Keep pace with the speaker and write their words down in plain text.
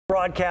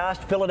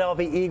Broadcast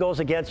Philadelphia Eagles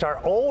against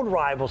our old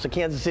rivals, the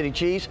Kansas City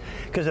Chiefs,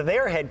 because of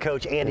their head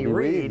coach, Andy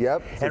Reid.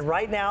 Yep. And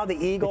right now, the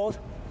Eagles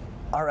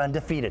are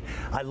undefeated.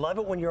 I love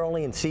it when you're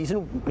only in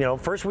season,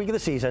 first week of the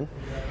season,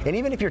 and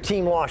even if your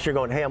team lost, you're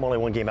going, hey, I'm only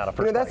one game out of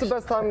first that's place. the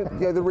best time,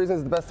 the reason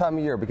it's the best time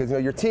of year, because,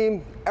 your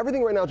team,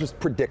 everything right now is just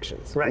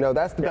predictions. Right.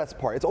 That's the best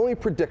part. It's only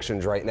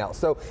predictions right now.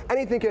 So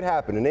anything could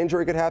happen. An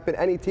injury could happen.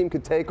 Any team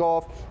could take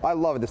off. I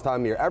love it this time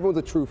of year. Everyone's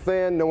a true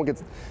fan. No one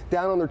gets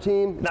down on their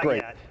team. It's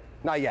great. Yet.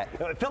 Not yet.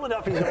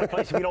 Philadelphia's the only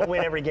place if you don't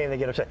win every game they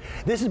get upset.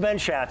 This is Ben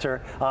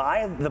Schatzer. I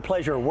had the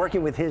pleasure of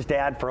working with his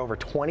dad for over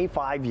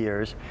 25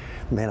 years.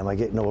 Man, am I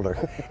getting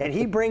older. And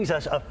he brings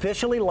us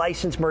officially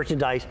licensed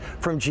merchandise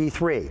from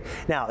G3.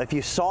 Now, if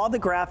you saw the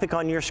graphic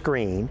on your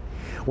screen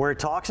where it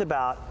talks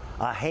about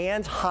a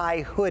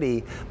hands-high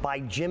hoodie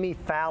by Jimmy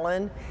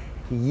Fallon,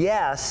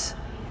 yes,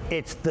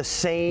 it's the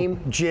same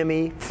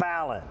Jimmy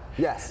Fallon.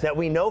 Yes. That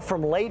we know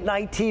from late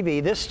night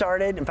TV. This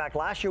started, in fact,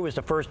 last year was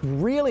the first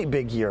really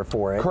big year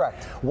for it.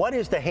 Correct. What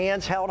is the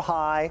hands held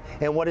high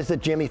and what is the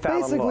Jimmy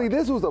Fallon Basically, look?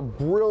 this was a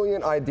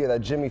brilliant idea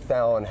that Jimmy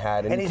Fallon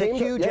had. And he's a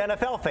huge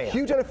NFL fan.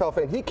 Huge NFL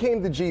fan. He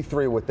came to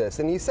G3 with this,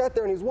 and he sat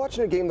there and he's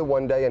watching a game the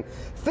one day, and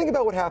think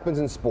about what happens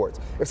in sports.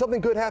 If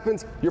something good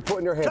happens, you're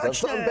putting your hands up. If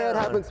something bad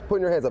happens,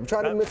 putting your hands up.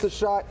 Trying to miss a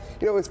shot,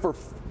 it's for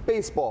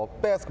baseball,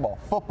 basketball,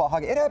 football,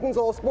 hockey. It happens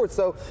in all sports.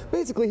 So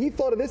basically, he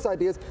thought of this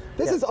idea as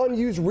this is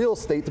unused real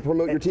estate to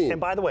promote your team.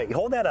 And by the way,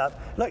 hold that up.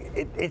 Look,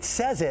 it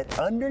says it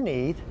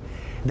underneath.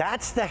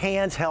 That's the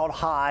hands held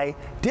high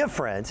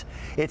difference.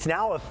 It's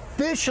now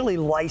officially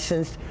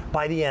licensed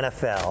by the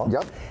NFL.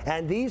 Yep.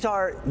 And these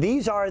are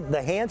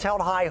the hands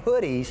held high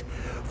hoodies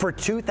for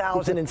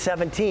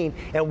 2017,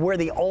 and we're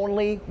the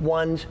only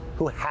ones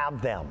who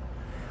have them.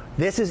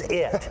 This is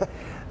it.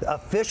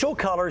 Official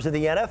colors of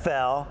the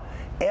NFL.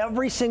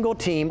 Every single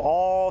team,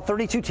 all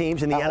 32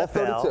 teams in the NFL.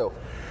 32.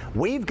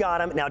 We've got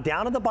them. Now,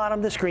 down at the bottom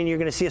of the screen, you're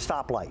going to see a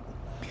stoplight.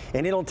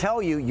 And it'll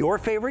tell you your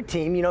favorite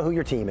team. You know who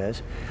your team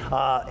is.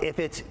 If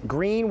it's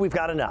green, we've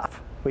got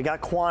enough. We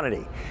got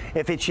quantity.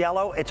 If it's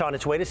yellow, it's on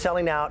its way to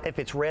selling out. If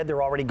it's red,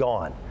 they're already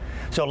gone.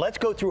 So let's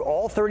go through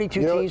all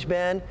 32 teams,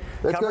 Ben.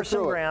 Cover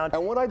some ground.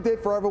 And what I did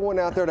for everyone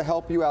out there to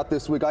help you out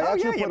this week, I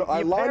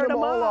lined them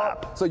all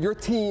up. So your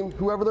team,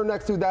 whoever they're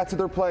next to, that's who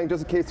they're playing,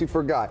 just in case you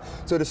forgot.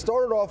 So to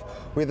start it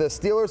off, with the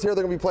Steelers here,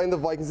 they're going to be playing the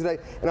Vikings today.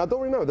 And now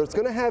don't remember, it's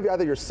going to have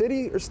either your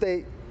city or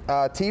state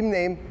team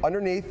name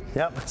underneath.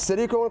 Yep.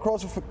 City going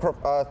across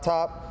the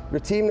top. Your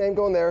team name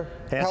going there.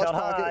 Hands held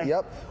high.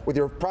 Yep. With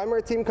your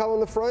primary team color in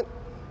the front.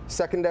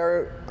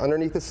 Secondary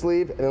underneath the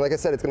sleeve, and then like I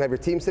said, it's going to have your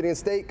team, city, and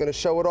state. Going to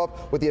show it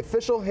off with the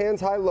official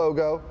hands high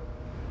logo,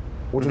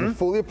 which is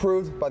fully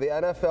approved by the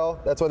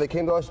NFL. That's why they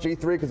came to us,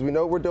 G3, because we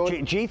know what we're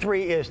doing.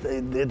 G3 is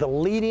the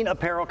leading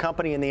apparel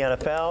company in the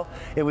NFL.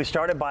 It was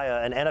started by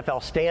an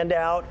NFL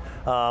standout,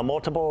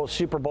 multiple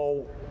Super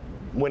Bowl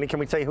winning. Can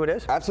we say who it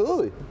is?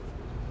 Absolutely.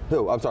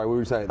 Who? I'm sorry, what were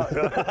you saying?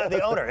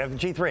 The owner of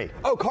G3.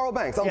 Oh, Carl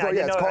Banks. I'm sorry,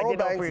 it's Carl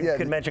Banks. I didn't know if we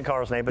could mention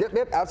Carl's name. But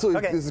Yep,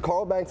 absolutely. Okay. This is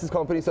Carl Banks'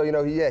 company. So,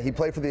 he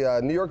played for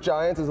the New York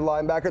Giants as a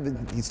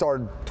linebacker. He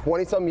started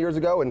 20-some years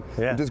ago and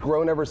just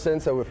grown ever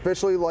since, so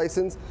officially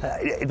licensed.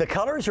 The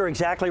colors are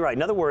exactly right.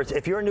 In other words,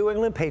 if you're a New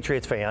England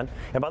Patriots fan,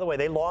 and by the way,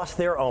 they lost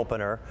their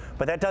opener,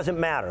 but that doesn't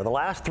matter. The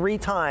last 3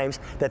 times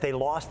that they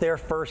lost their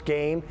first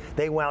game,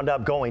 they wound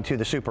up going to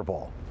the Super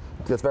Bowl.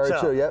 That's very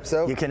true, yep.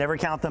 So you can never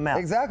count them out.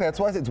 Exactly, that's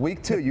why it's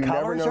week 2. You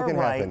never know what can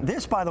happen.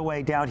 This, by the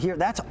way, down here,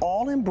 that's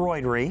all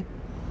embroidery.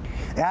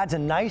 Adds a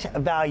nice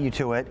value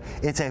to it.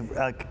 It's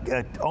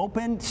a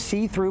open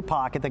see-through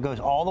pocket that goes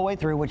all the way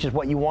through, which is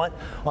what you want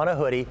on a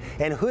hoodie.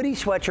 And hoodie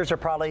sweatshirts are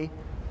probably,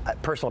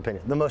 personal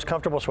opinion, the most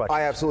comfortable sweatshirt.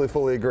 I absolutely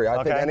fully agree.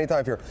 I think anytime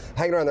if you're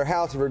hanging around their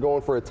house, if you're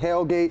going for a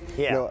tailgate,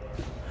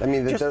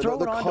 just they're throw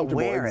it on comfortable. To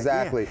wear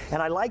exactly. It. Yeah.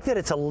 And I like that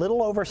it's a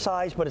little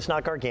oversized, but it's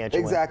not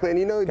gargantuan. Exactly. And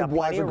the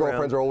wives and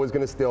girlfriends are always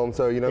going to steal them.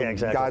 So,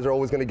 guys are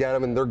always going to get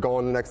them, and they're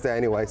gone the next day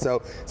anyway.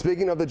 So,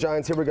 speaking of the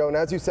Giants, here we go. And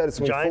as you said, it's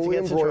going to be fully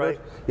embroidered.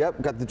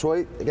 Yep, got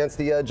Detroit against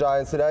the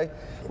Giants today.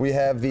 We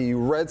have the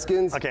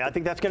Redskins. Okay, I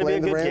think that's going to be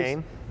a good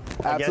game.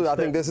 Absolutely, I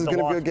think this is going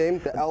to be a good game.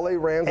 The LA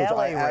Rams, which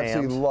I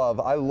absolutely love.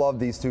 I love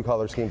these 2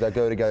 color schemes that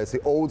go together. It's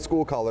the old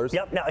school colors.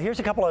 Yep. Now, here's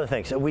a couple other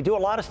things. We do a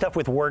lot of stuff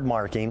with word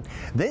marking.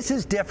 This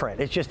is different.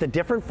 It's just a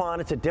different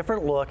font. It's a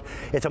different look.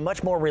 It's a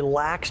much more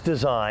relaxed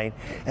design,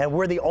 and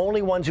we're the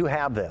only ones who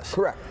have this.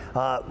 Correct.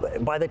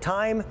 By the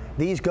time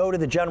these go to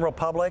the general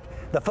public,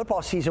 the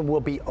football season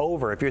will be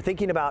over. If you're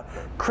thinking about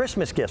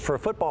Christmas gifts for a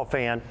football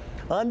fan,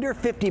 under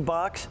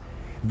 $50,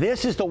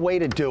 this is the way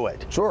to do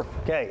it. Sure.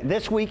 Okay,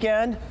 this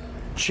weekend,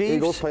 Chiefs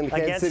Eagles playing the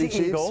Kansas City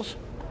Chiefs. Eagles.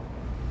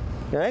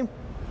 Okay.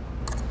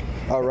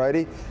 All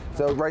righty.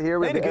 So right here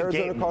we have the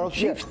Arizona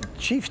Cardinals.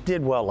 Chiefs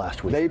did well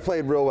last week. They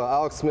played real well.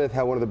 Alex Smith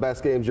had one of the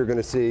best games you're going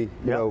to see,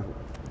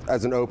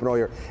 as an open all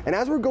year. And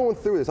as we're going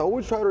through this, I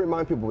always try to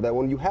remind people that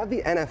when you have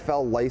the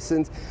NFL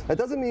license, that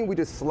doesn't mean we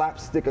just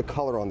slapstick a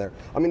color on there.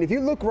 I mean, if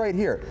you look right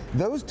here,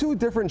 those 2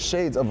 different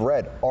shades of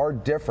red are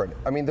different.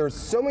 I mean, there's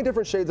so many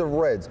different shades of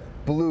reds,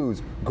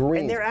 blues,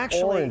 greens, and they're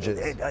actually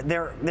oranges.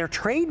 They're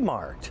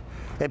trademarked.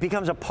 It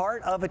becomes a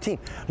part of a team.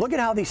 Look at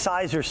how these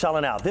sizes are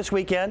selling out. This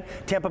weekend,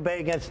 Tampa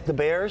Bay against the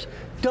Bears.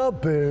 The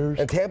Bears.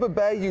 And Tampa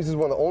Bay uses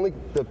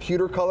the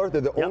pewter color.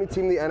 They're the only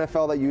team in the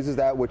NFL that uses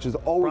that, which is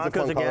always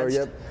Broncos a fun color.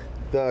 against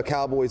the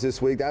Cowboys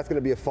this week. That's going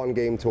to be a fun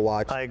game to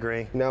watch. I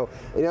agree. And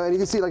you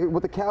can see, like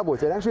with the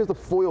Cowboys, it actually has the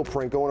foil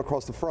print going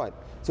across the front.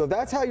 So if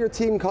that's how your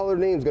team color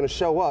name is going to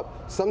show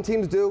up, some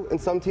teams do and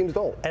some teams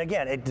don't. And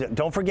again,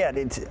 don't forget,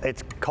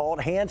 it's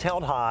called hands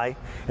held high,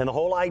 and the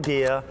whole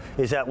idea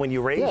is that when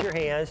you raise your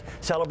hands,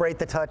 celebrate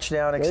the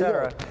touchdown,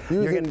 etc.,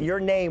 your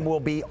name will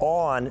be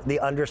on the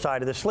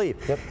underside of the sleeve.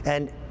 Yep.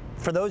 And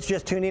for those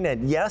just tuning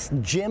in, yes,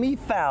 Jimmy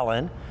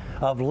Fallon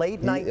of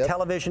late night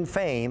television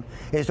fame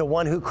is the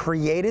one who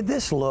created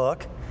this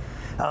look.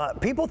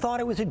 People thought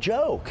it was a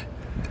joke.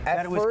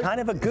 That it was kind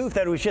of a goof,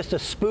 that it was just a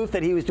spoof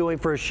that he was doing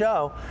for a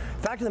show.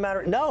 Fact of the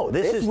matter, no,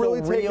 this is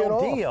really the real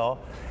deal,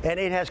 and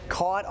it has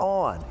caught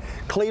on.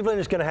 Cleveland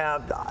is going to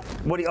have,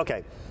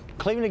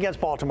 Cleveland against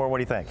Baltimore, what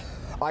do you think?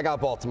 I got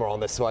Baltimore on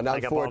this one,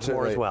 I got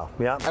Baltimore as well,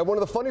 yeah. And one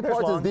of the funny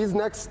parts is these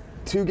next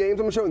 2 games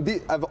I'm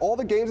showing, of all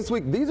the games this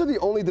week, these are the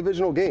only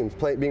divisional games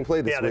being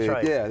played this week. That's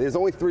right. Yeah, there's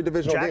only 3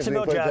 divisional games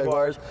being played.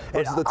 Jaguars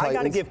versus the Titans. I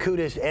got to give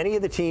kudos to any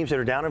of the teams that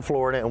are down in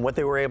Florida and what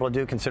they were able to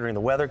do considering the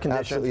weather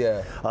conditions.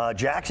 Absolutely,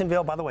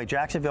 Jacksonville, by the way,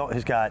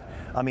 has got,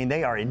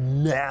 they are a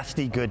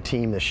nasty good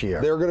team this year.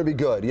 They're going to be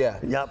good, yeah.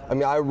 Yep. I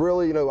mean, I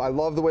really, I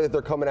love the way that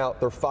they're coming out.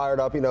 They're fired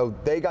up.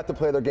 They got to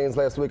play their games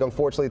last week.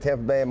 Unfortunately,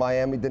 Tampa Bay and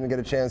Miami didn't get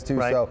a chance to.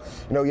 Right. So,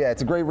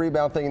 it's a great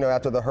rebound thing,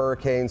 after the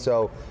hurricane.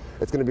 So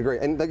it's going to be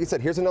great. And like you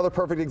said, here's another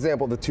perfect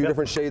example of the 2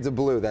 different shades of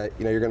blue that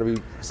you're going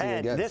to be seeing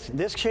against.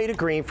 This shade of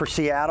green for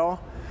Seattle,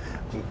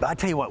 I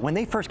tell you what, when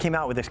they first came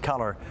out with this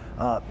color,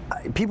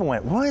 people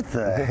went, what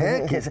the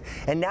heck is it?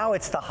 And now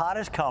it's the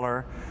hottest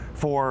color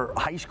for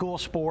high school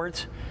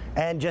sports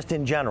and just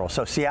in general.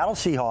 So Seattle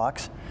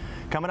Seahawks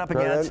coming up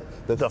against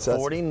the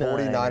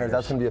 49ers.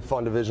 That's going to be a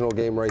fun divisional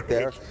game right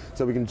there.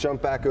 So we can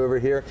jump back over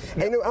here.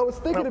 And I was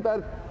thinking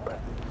about...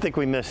 I think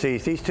we missed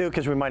these 2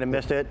 because we might have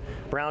missed it.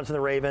 Browns and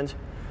the Ravens.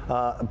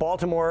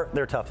 Baltimore,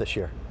 they're tough this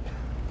year.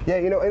 Yeah,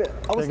 and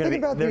I was thinking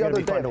about the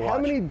other day, how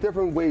many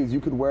different ways you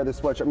could wear this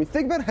sweatshirt. I mean,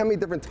 think about how many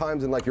different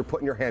times you're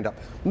putting your hand up.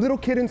 Little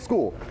kid in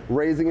school,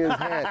 raising his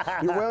hand.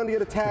 You're waiting to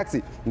get a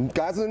taxi.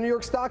 Guys in the New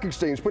York Stock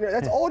Exchange,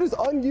 that's all just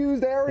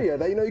unused area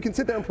that, you can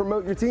sit there and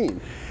promote your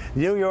team.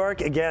 New York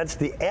against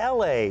the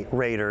LA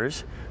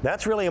Raiders.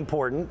 That's really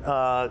important.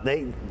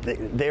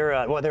 They're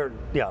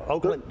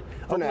Oakland.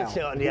 And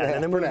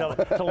then moving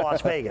to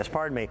Las Vegas,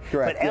 pardon me.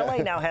 Correct, but LA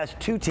now has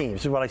 2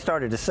 teams, is what I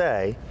started to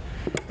say,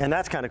 and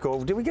that's kind of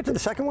cool. Did we get to the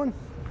second one?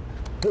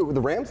 Who, the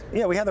Rams?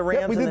 Yeah, we had the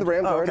Rams. Yep, we did the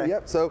Rams already. Okay.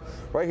 Yep. So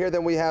right here,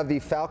 then we have the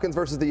Falcons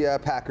versus the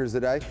Packers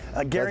today.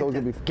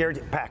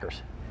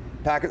 Packers.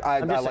 Packers. I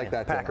like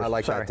that too. Packers. I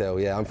like that too.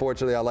 Yeah,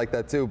 unfortunately, I like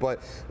that too.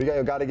 But we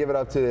got to give it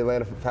up to the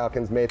Atlanta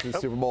Falcons. Made it to the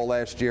Super Bowl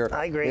last year.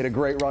 I agree. Made a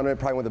great run.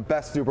 Probably one of the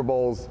best Super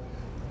Bowls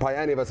probably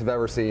any of us have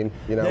ever seen.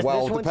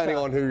 Depending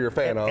on who you're a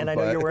fan of. And I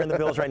know you're wearing the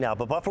Bills right now.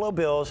 But Buffalo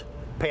Bills,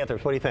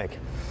 Panthers. What do you think?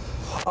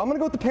 I'm going to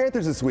go with the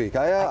Panthers this week.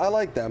 I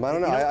like them. I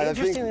don't know.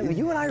 Interesting.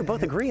 You and I are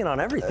both agreeing on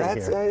everything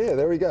here. Yeah,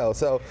 there we go.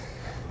 So.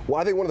 Well,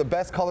 I think one of the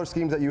best color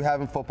schemes that you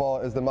have in football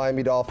is the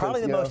Miami Dolphins.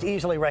 Probably the most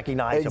easily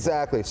recognizable.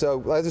 Exactly.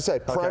 So, as I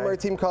said, primary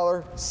team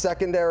color,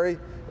 secondary.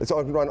 It's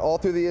going to run all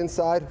through the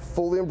inside.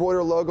 Fully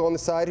embroidered logo on the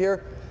side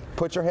here.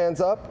 Put your hands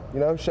up.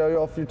 Show you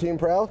off your team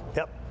proud.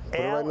 Yep.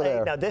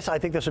 LA. Now I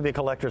think this would be a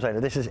collector's item.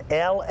 This is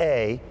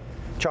LA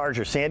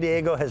Chargers. San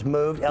Diego has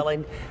moved. LA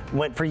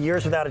went for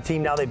years without a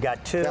team. Now they've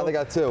got 2. Now they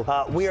got 2.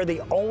 We are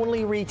the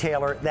only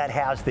retailer that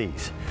has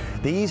these.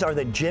 These are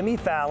the Jimmy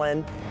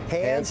Fallon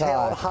hands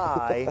held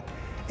high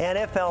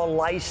NFL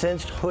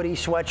licensed hoodie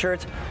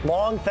sweatshirts.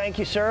 Long, thank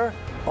you, sir.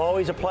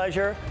 Always a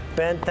pleasure.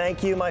 Ben,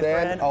 thank you, my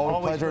friend.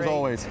 Always pleasure as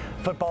always.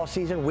 Football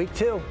season, week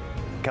 2,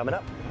 coming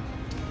up.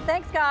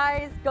 Thanks,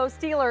 guys. Go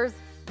Steelers.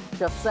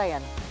 Just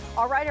saying.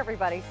 All right,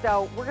 everybody.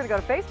 So we're going to go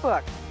to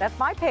Facebook. That's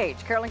my page,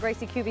 Carolyn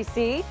Gracie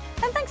QVC.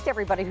 And thanks to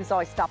everybody who's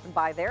always stopping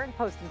by there and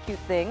posting cute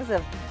things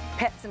of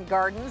pets and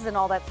gardens and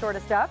all that sort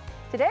of stuff.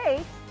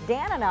 Today,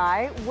 Dan and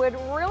I would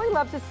really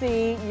love to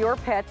see your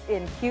pets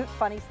in cute,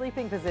 funny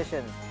sleeping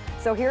positions.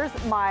 So here's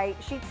my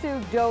Shih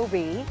Tzu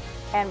Dobie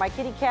and my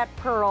kitty cat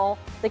Pearl.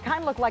 They kind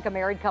of look like a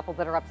married couple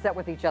that are upset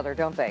with each other,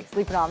 don't they?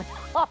 Sleeping on the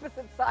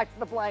opposite sides of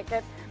the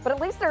blanket, but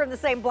at least they're in the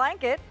same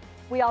blanket.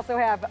 We also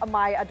have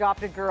my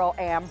adopted girl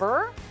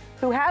Amber,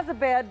 who has a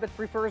bed but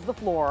prefers the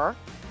floor.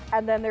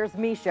 And then there's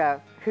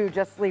Misha, who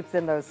just sleeps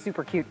in those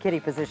super cute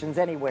kitty positions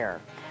anywhere.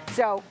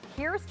 So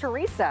here's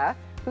Teresa,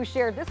 who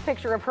shared this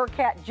picture of her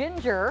cat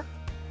Ginger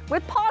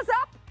with paws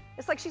up.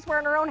 It's like she's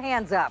wearing her own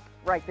hands up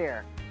right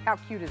there. How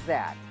cute is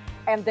that?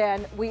 And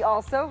then we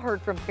also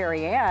heard from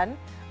Carrie Ann.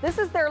 This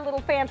is their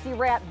little fancy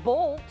rat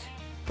Bolt,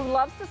 who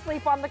loves to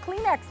sleep on the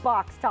Kleenex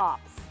box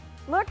tops.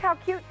 Look how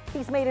cute.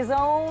 He's made his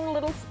own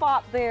little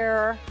spot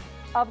there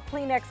of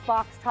Kleenex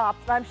box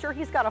tops. I'm sure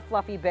he's got a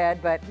fluffy bed,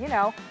 but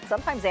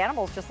sometimes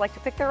animals just like to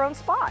pick their own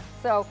spot.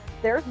 So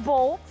there's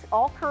Bolt,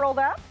 all curled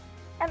up.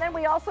 And then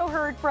we also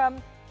heard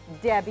from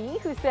Debbie,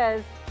 who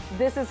says,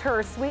 This is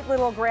her sweet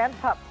little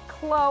grandpup,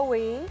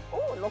 Chloe.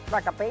 Oh, it looks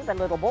like a baby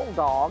little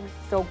bulldog.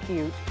 So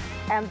cute.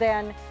 And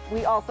then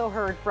we also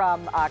heard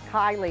from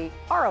Kylie,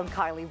 our own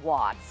Kylie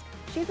Watts.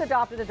 She's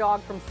adopted a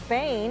dog from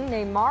Spain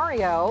named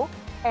Mario.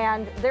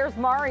 And there's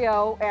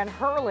Mario and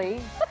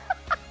Hurley.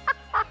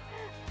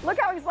 Look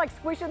how he's like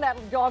squishing that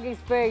doggy's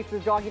face. The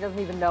doggy doesn't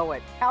even know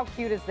it. How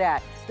cute is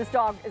that? This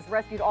dog is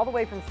rescued all the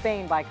way from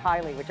Spain by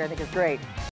Kylie, which I think is great.